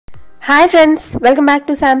Hi friends, welcome back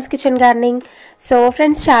to psalms kitchen gardening. So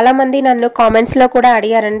friends, చాలామంది నన్ను కామెంట్స్లో కూడా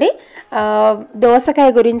అడిగారండి దోసకాయ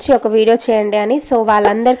గురించి ఒక వీడియో చేయండి అని. సో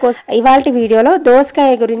వాళ్ళందరి కోసం ఇవాళ వీడియోలో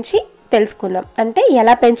దోసకాయ గురించి తెలుసుకుందాం. అంటే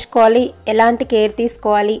ఎలా పెంచుకోవాలి, ఎలాంటి కేర్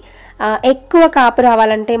తీసుకోవాలి, ఎక్కువ కాపు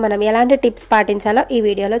రావాలంటే మనం ఎలాంటి టిప్స్ పాటించాలో ఈ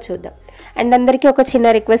వీడియోలో చూద్దాం. అండ్ అందరికీ ఒక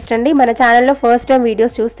చిన్న రిక్వెస్ట్ అండి, మన ఛానల్లో ఫస్ట్ టైం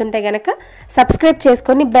వీడియోస్ చూస్తుంటే కనుక సబ్స్క్రైబ్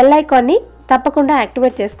చేసుకొని బెల్ ఐకాన్ని తప్పకుండా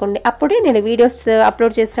యాక్టివేట్ చేసుకోండి. అప్పుడే నేను వీడియోస్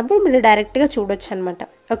అప్లోడ్ చేసినప్పుడు మీరు డైరెక్ట్గా చూడొచ్చు అనమాట.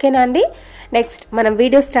 ఓకేనా అండి? నెక్స్ట్ మనం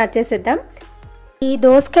వీడియో స్టార్ట్ చేసేద్దాం. ఈ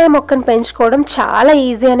దోసకాయ మొక్కను పెంచుకోవడం చాలా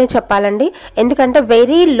ఈజీ అనే చెప్పాలండి. ఎందుకంటే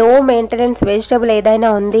వెరీ లో మెయింటెనెన్స్ వెజిటబుల్ ఏదైనా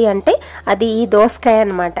ఉంది అంటే అది ఈ దోసకాయ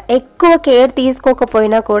అనమాట. ఎక్కువ కేర్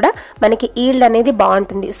తీసుకోకపోయినా కూడా మనకి ఈల్డ్ అనేది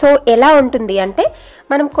బాగుంటుంది. సో ఎలా ఉంటుంది అంటే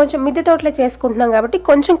మనం కొంచెం మిద్దె తోటలో చేసుకుంటున్నాం కాబట్టి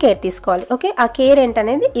కొంచెం కేర్ తీసుకోవాలి. ఓకే, ఆ కేర్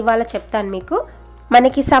ఏంటనేది ఇవాళ చెప్తాను మీకు.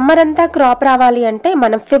 మనకి సమ్మర్ అంతా క్రాప్ రావాలి అంటే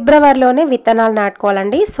మనం ఫిబ్రవరిలోనే విత్తనాలు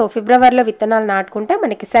నాటుకోవాలండి. సో ఫిబ్రవరిలో విత్తనాలు నాటుకుంటే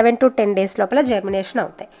మనకి 7 to 10 days లోపల జర్మినేషన్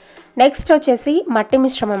అవుతాయి. నెక్స్ట్ వచ్చేసి మట్టి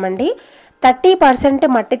మిశ్రమం అండి. 30%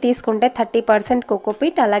 మట్టి తీసుకుంటే 30%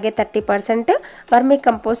 కోకోపీట్, అలాగే 30% వర్మీ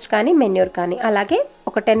కంపోస్ట్ కానీ మెన్యూర్ కానీ, అలాగే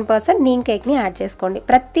ఒక 10% నీమ్ కేక్ని యాడ్ చేసుకోండి.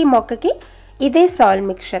 ప్రతి మొక్కకి ఇదే సాయిల్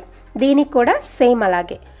మిక్చర్, దీనికి కూడా సేమ్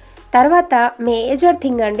అలాగే. తర్వాత మేజర్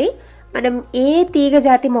థింగ్ అండి, మనం ఏ తీగ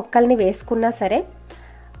జాతి మొక్కల్ని వేసుకున్నా సరే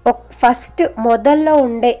ఫస్ట్ మొదల్లో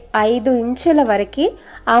ఉండే 5 ఇంచుల వరకు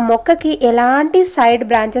ఆ మొక్కకి ఎలాంటి సైడ్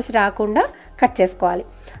బ్రాంచెస్ రాకుండా కట్ చేసుకోవాలి.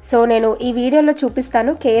 సో నేను ఈ వీడియోలో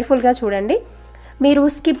చూపిస్తాను, కేర్ఫుల్గా చూడండి. మీరు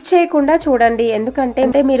స్కిప్ చేయకుండా చూడండి,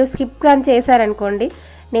 ఎందుకంటే మీరు స్కిప్ కానీ చేశారనుకోండి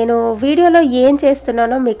నేను వీడియోలో ఏం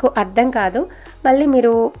చేస్తున్నానో మీకు అర్థం కాదు, మళ్ళీ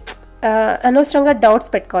మీరు అనవసరంగా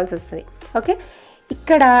డౌట్స్ పెట్టుకోవాల్సి వస్తుంది. ఓకే,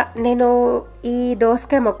 ఇక్కడ నేను ఈ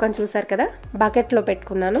దోసకాయ మొక్కను చూసారు కదా, బకెట్లో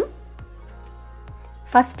పెట్టుకున్నాను.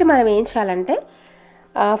 ఫస్ట్ మనం ఏం చేయాలంటే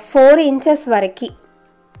 4 inches వరకు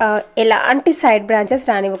ఎలాంటి సైడ్ బ్రాంచెస్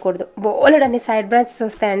రానివ్వకూడదు. బోలెడ్ అన్ని సైడ్ బ్రాంచెస్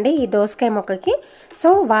వస్తాయండి ఈ దోసకాయ మొక్కకి. సో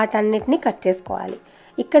వాటన్నిటిని కట్ చేసుకోవాలి.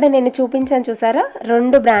 ఇక్కడ నేను చూపించాను చూసారా,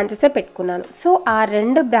 2 బ్రాంచెసే పెట్టుకున్నాను. సో ఆ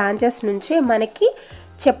 2 బ్రాంచెస్ నుంచి మనకి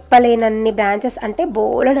చెప్పలేనన్ని బ్రాంచెస్, అంటే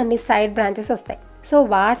బోలెడ్ అన్ని సైడ్ బ్రాంచెస్ వస్తాయి. సో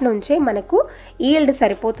వాటి నుంచే మనకు ఈల్డ్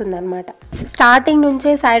సరిపోతుంది అనమాట. స్టార్టింగ్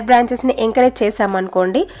నుంచే సైడ్ బ్రాంచెస్ని ఎంకరేజ్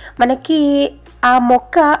చేసామనుకోండి, మనకి ఆ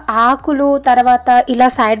మొక్క ఆకులు తర్వాత ఇలా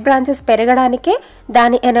సైడ్ బ్రాంచెస్ పెరగడానికే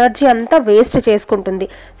దాని ఎనర్జీ అంతా వేస్ట్ చేసుకుంటుంది.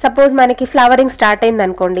 సపోజ్ మనకి ఫ్లవరింగ్ స్టార్ట్ అయింది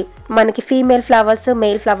అనుకోండి, మనకి ఫీమేల్ ఫ్లవర్స్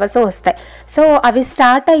మేల్ ఫ్లవర్స్ వస్తాయి. సో అవి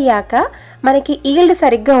స్టార్ట్ అయ్యాక మనకి ఈల్డ్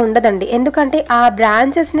సరిగ్గా ఉండదండి, ఎందుకంటే ఆ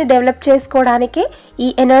బ్రాంచెస్ని డెవలప్ చేసుకోవడానికే ఈ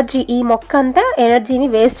ఎనర్జీ, ఈ మొక్క అంతా ఎనర్జీని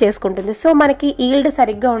వేస్ట్ చేసుకుంటుంది. సో మనకి ఈల్డ్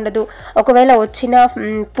సరిగ్గా ఉండదు. ఒకవేళ వచ్చిన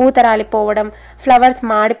పూత రాలిపోవడం, ఫ్లవర్స్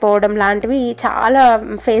మాడిపోవడం లాంటివి చాలా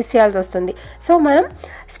ఫేస్ చేయాల్సి వస్తుంది. సో మనం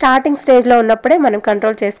స్టార్టింగ్ స్టేజ్లో ఉన్నప్పుడే మనం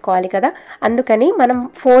కంట్రోల్ చేసుకోవాలి కదా. అందుకని మనం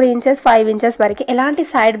 4 inches 5 inches వరకు ఎలాంటి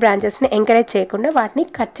సైడ్ బ్రాంచెస్ని ఎంకరేజ్ చేయకుండా వాటిని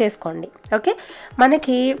కట్ చేసుకోండి. ఓకే,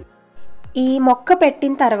 మనకి ఈ మొక్క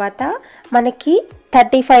పెట్టిన తర్వాత మనకి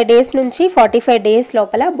 35 days నుంచి 45 days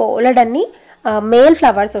లోపల బోలెడన్ని మేల్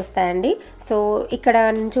ఫ్లవర్స్ వస్తాయండి. సో ఇక్కడ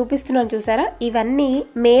నేను చూపిస్తున్నాను చూసారా, ఇవన్నీ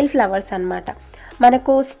మేల్ ఫ్లవర్స్ అన్నమాట.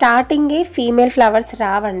 మనకు స్టార్టింగే ఫీమేల్ ఫ్లవర్స్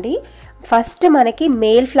రావండి, ఫస్ట్ మనకి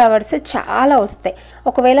మేల్ ఫ్లవర్స్ చాలా వస్తాయి.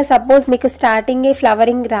 ఒకవేళ సపోజ్ మీకు స్టార్టింగే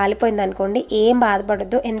ఫ్లవరింగ్ రాలిపోయింది అనుకోండి, ఏం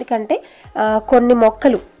బాధపడద్దు. ఎందుకంటే కొన్ని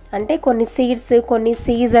మొక్కలు అంటే కొన్ని సీడ్స్ కొన్ని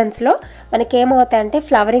సీజన్స్లో మనకేమవుతాయంటే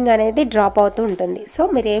ఫ్లవరింగ్ అనేది డ్రాప్ అవుతూ ఉంటుంది. సో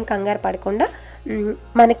మీరు ఏం కంగారు పడకుండా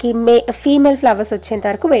మనకి ఫీమేల్ ఫ్లవర్స్ వచ్చేంత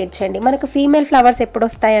వరకు వెయిట్ చేయండి. మనకు ఫీమేల్ ఫ్లవర్స్ ఎప్పుడు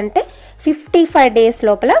వస్తాయంటే 55 days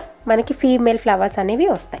లోపల మనకి ఫీమేల్ ఫ్లవర్స్ అనేవి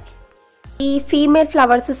వస్తాయి. ఈ ఫీమేల్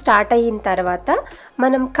ఫ్లవర్స్ స్టార్ట్ అయిన తర్వాత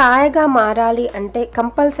మనం కాయగా మారాలి అంటే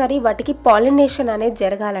కంపల్సరీ వాటికి పాలినేషన్ అనేది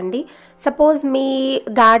జరగాలండి. సపోజ్ మీ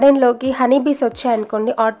గార్డెన్లోకి హనీబీస్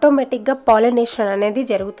వచ్చాయనుకోండి, ఆటోమేటిక్గా పాలినేషన్ అనేది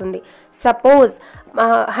జరుగుతుంది. సపోజ్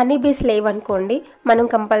హనీబీస్ లేవనుకోండి, మనం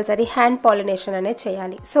కంపల్సరీ హ్యాండ్ పాలినేషన్ అనేది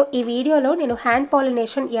చేయాలి. సో ఈ వీడియోలో నేను హ్యాండ్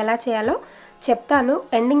పాలినేషన్ ఎలా చేయాలో చెప్తాను,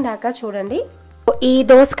 ఎండింగ్ దాకా చూడండి. ఈ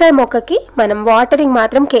దోసకాయ మొక్కకి మనం వాటరింగ్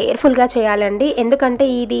మాత్రం కేర్ఫుల్గా చేయాలండి, ఎందుకంటే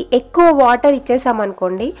ఇది ఎక్కువ వాటర్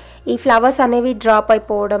ఇచ్చేసామనుకోండి ఈ ఫ్లవర్స్ అనేవి డ్రాప్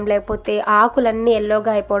అయిపోవడం లేకపోతే ఆకులన్నీ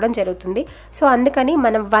ఎల్లోగా అయిపోవడం జరుగుతుంది. సో అందుకని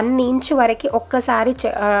మనం 1 inch వరకు ఒక్కసారి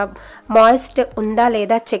మాయిస్ట్ ఉందా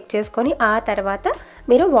లేదా చెక్ చేసుకొని ఆ తర్వాత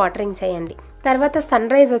మీరు వాటరింగ్ చేయండి. తర్వాత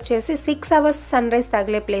సన్ రైజ్ వచ్చేసి 6 hours సన్ రైజ్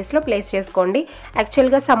తగిలే ప్లేస్లో ప్లేస్ చేసుకోండి.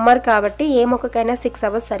 యాక్చువల్గా సమ్మర్ కాబట్టి ఏ మొక్కకైనా 6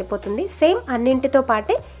 hours సరిపోతుంది. సేమ్ అన్నింటితో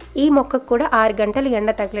పాటే ఈ మొక్కకు కూడా 6 గంటలు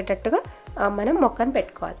ఎండ తగిలేటట్టుగా మనం మొక్కను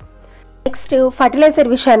పెట్టుకోవాలి. నెక్స్ట్ ఫర్టిలైజర్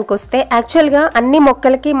విషయానికి వస్తే, యాక్చువల్గా అన్ని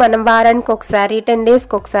మొక్కలకి మనం వారానికి ఒకసారి 10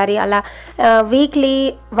 daysకి ఒకసారి అలా వీక్లీ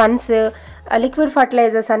వన్స్ లిక్విడ్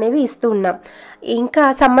ఫర్టిలైజర్స్ అనేవి ఇస్తూ ఉన్నాం. ఇంకా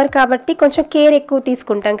సమ్మర్ కాబట్టి కొంచెం కేర్ ఎక్కువ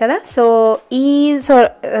తీసుకుంటాం కదా. సో ఈ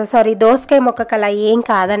దోసకాయ మొక్కకు అలా ఏం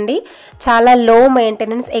కాదండి, చాలా లో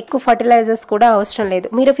మెయింటెనెన్స్, ఎక్కువ ఫర్టిలైజర్స్ కూడా అవసరం లేదు.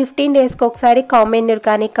 మీరు 15 డేస్కి ఒకసారి మెన్యూర్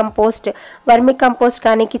కానీ కంపోస్ట్, వర్మి కంపోస్ట్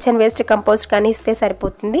కానీ కిచెన్ వేస్ట్ కంపోస్ట్ కానీ ఇస్తే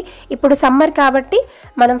సరిపోతుంది. ఇప్పుడు సమ్మర్ కాబట్టి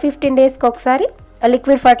మనం 15 డేస్కి ఒకసారి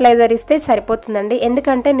లిక్విడ్ ఫర్టిలైజర్ ఇస్తే సరిపోతుందండి.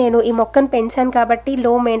 ఎందుకంటే నేను ఈ మొక్కను పెంచాను కాబట్టి,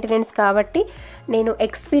 లో మెయింటెనెన్స్ కాబట్టి నేను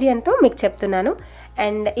ఎక్స్పీరియన్స్తో మీకు చెప్తున్నాను.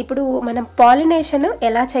 అండ్ ఇప్పుడు మనం పాలినేషన్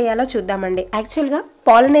ఎలా చేయాలో చూద్దామండి. యాక్చువల్గా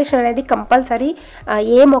పాలినేషన్ అనేది కంపల్సరీ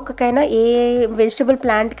ఏ మొక్కకైనా, ఏ వెజిటబుల్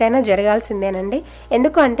ప్లాంట్కైనా జరగాల్సిందేనండి.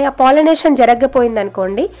 ఎందుకంటే ఆ పాలినేషన్ జరగకపోయింది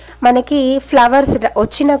అనుకోండి, మనకి ఫ్లవర్స్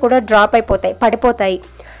వచ్చినా కూడా డ్రాప్ అయిపోతాయి, పడిపోతాయి.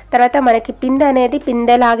 తర్వాత మనకి పిందె అనేది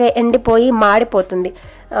పిందెలాగే ఎండిపోయి మాడిపోతుంది.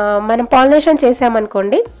 మనం పాలినేషన్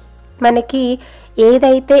చేసామనుకోండి, మనకి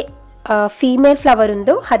ఏదైతే ఫీమేల్ ఫ్లవర్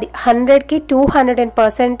ఉందో అది 100కి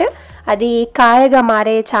 200% అది కాయగా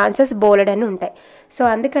మారే ఛాన్సెస్ బోలెడని ఉంటాయి. సో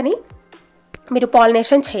అందుకని మీరు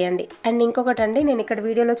పాలినేషన్ చేయండి. అండ్ ఇంకొకటి అండి, నేను ఇక్కడ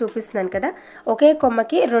వీడియోలో చూపిస్తున్నాను కదా, ఒకే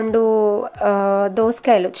కొమ్మకి 2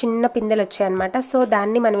 దోసకాయలు చిన్న పిందెలు వచ్చాయన్నమాట. సో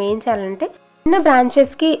దాన్ని మనం ఏం చేయాలంటే, చిన్న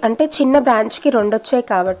బ్రాంచెస్కి అంటే చిన్న బ్రాంచ్కి 2 వచ్చాయి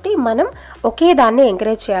కాబట్టి మనం ఒకే దాన్ని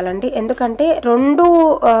ఎంకరేజ్ చేయాలండి. ఎందుకంటే 2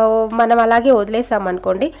 మనం అలాగే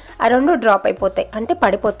వదిలేసామనుకోండి, ఆ 2 డ్రాప్ అయిపోతాయి, అంటే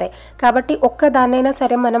పడిపోతాయి. కాబట్టి ఒక్క దాన్నైనా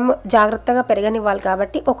సరే మనం జాగ్రత్తగా పెరగనివ్వాలి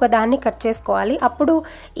కాబట్టి ఒక దాన్ని కట్ చేసుకోవాలి. అప్పుడు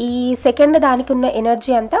ఈ సెకండ్ దానికి ఉన్న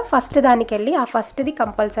ఎనర్జీ అంతా ఫస్ట్ దానికి వెళ్ళి ఆ ఫస్ట్ది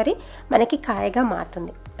కంపల్సరీ మనకి కాయగా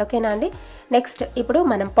మారుతుంది. ఓకేనా అండి. నెక్స్ట్ ఇప్పుడు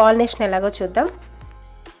మనం పాలినేషన్ ఎలాగో చూద్దాం.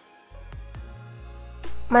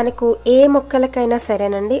 మనకు ఏ మొక్కలకైనా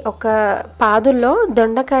సరేనండి, ఒక పాదుల్లో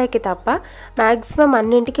దొండకాయకి తప్ప మ్యాక్సిమం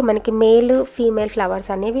అన్నింటికి మనకి మేల్ ఫీమేల్ ఫ్లవర్స్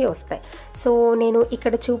అనేవి వస్తాయి. సో నేను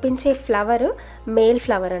ఇక్కడ చూపించే ఫ్లవర్ మేల్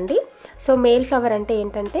ఫ్లవర్ అండి. సో మేల్ ఫ్లవర్ అంటే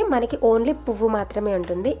ఏంటంటే మనకి ఓన్లీ పువ్వు మాత్రమే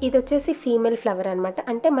ఉంటుంది. ఇది వచ్చేసి ఫీమేల్ ఫ్లవర్ అనమాట,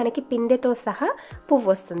 అంటే మనకి పిందెతో సహా పువ్వు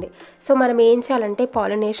వస్తుంది. సో మనం ఏం చేయాలంటే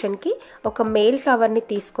పాలినేషన్కి ఒక మేల్ ఫ్లవర్ని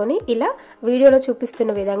తీసుకొని ఇలా వీడియోలో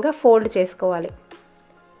చూపిస్తున్న విధంగా ఫోల్డ్ చేసుకోవాలి.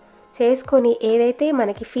 చేసుకొని ఏదైతే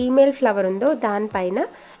మనకి ఫీమేల్ ఫ్లవర్ ఉందో దానిపైన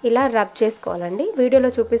ఇలా రబ్ చేసుకోవాలండి. వీడియోలో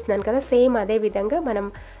చూపిస్తున్నాను కదా, సేమ్ అదే విధంగా మనం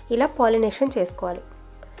ఇలా పాలినేషన్ చేసుకోవాలి.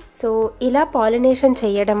 సో ఇలా పాలినేషన్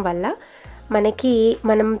చేయడం వల్ల మనకి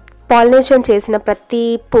మనం పాలినేషన్ చేసిన ప్రతి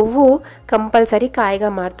పువ్వు కంపల్సరీ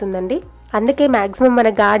కాయగా మారుతుందండి. అందుకే మ్యాక్సిమం మన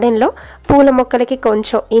గార్డెన్లో పూల మొక్కలకి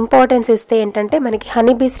కొంచెం ఇంపార్టెన్స్ ఇస్తే ఏంటంటే మనకి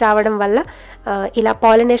హనీ బీస్ రావడం వల్ల ఇలా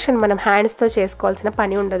పాలినేషన్ మనం హ్యాండ్స్తో చేసుకోవాల్సిన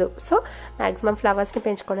పని ఉండదు. సో మ్యాక్సిమం ఫ్లవర్స్ని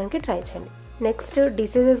పెంచుకోవడానికి ట్రై చేయండి. నెక్స్ట్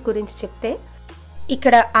డిసీజెస్ గురించి చెప్తే,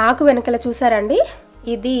 ఇక్కడ ఆకు వెనకల చూసారండి,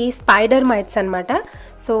 ఇది స్పైడర్ మైట్స్ అనమాట.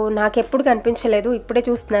 సో నాకు ఎప్పుడు కనిపించలేదు, ఇప్పుడే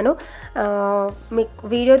చూస్తున్నాను. మీకు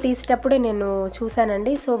వీడియో తీసేటప్పుడే నేను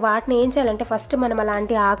చూశానండి. సో వాటిని ఏం చేయాలంటే ఫస్ట్ మనం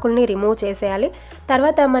అలాంటి ఆకుల్ని రిమూవ్ చేసేయాలి.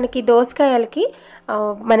 తర్వాత మనకి దోసకాయలకి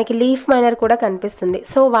మనకి లీఫ్ మైనర్ కూడా కనిపిస్తుంది.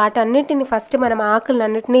 సో వాటన్నిటిని ఫస్ట్ మనం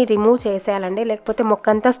ఆకులన్నిటిని రిమూవ్ చేసేయాలండి, లేకపోతే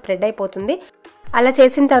మొక్కంతా స్ప్రెడ్ అయిపోతుంది. అలా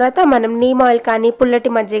చేసిన తర్వాత మనం నీమ్ ఆయిల్ కానీ పుల్లటి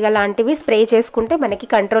మజ్జిగ లాంటివి స్ప్రే చేసుకుంటే మనకి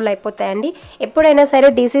కంట్రోల్ అయిపోతాయండి. ఎప్పుడైనా సరే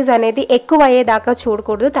డిసీజ్ అనేది ఎక్కువ అయ్యేదాకా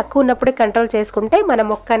చూడకూడదు, తక్కువ ఉన్నప్పుడే కంట్రోల్ చేసుకుంటే మన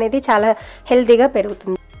మొక్క అనేది చాలా హెల్తీగా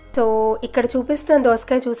పెరుగుతుంది. సో ఇక్కడ చూపిస్తున్న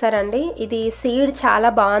దోసకాయ చూసారండి, ఇది సీడ్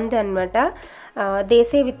చాలా బాగుంది అనమాట.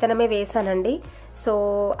 దేశీ విత్తనమే వేసానండి. సో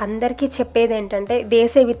అందరికీ చెప్పేది ఏంటంటే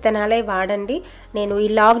దేశీ విత్తనాలే వాడండి. నేను ఈ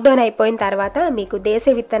లాక్డౌన్ అయిపోయిన తర్వాత మీకు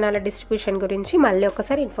దేశీ విత్తనాల డిస్ట్రిబ్యూషన్ గురించి మళ్ళీ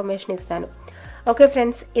ఒకసారి ఇన్ఫర్మేషన్ ఇస్తాను. ఓకే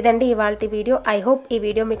ఫ్రెండ్స్, ఇదండి ఇవాల్టి వీడియో. ఐ హోప్ ఈ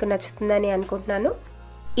వీడియో మీకు నచ్చుతుందని అనుకుంటున్నాను.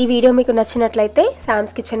 ఈ వీడియో మీకు నచ్చినట్లయితే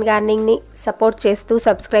శామ్స్ కిచెన్ గార్డెనింగ్ని సపోర్ట్ చేస్తూ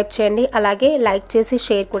సబ్స్క్రైబ్ చేయండి, అలాగే లైక్ చేసి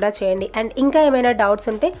షేర్ కూడా చేయండి. అండ్ ఇంకా ఏమైనా డౌట్స్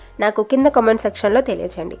ఉంటే నాకు కింద కామెంట్ సెక్షన్లో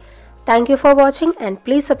తెలియజేయండి. Thank you for watching and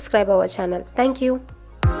please subscribe our channel. Thank you.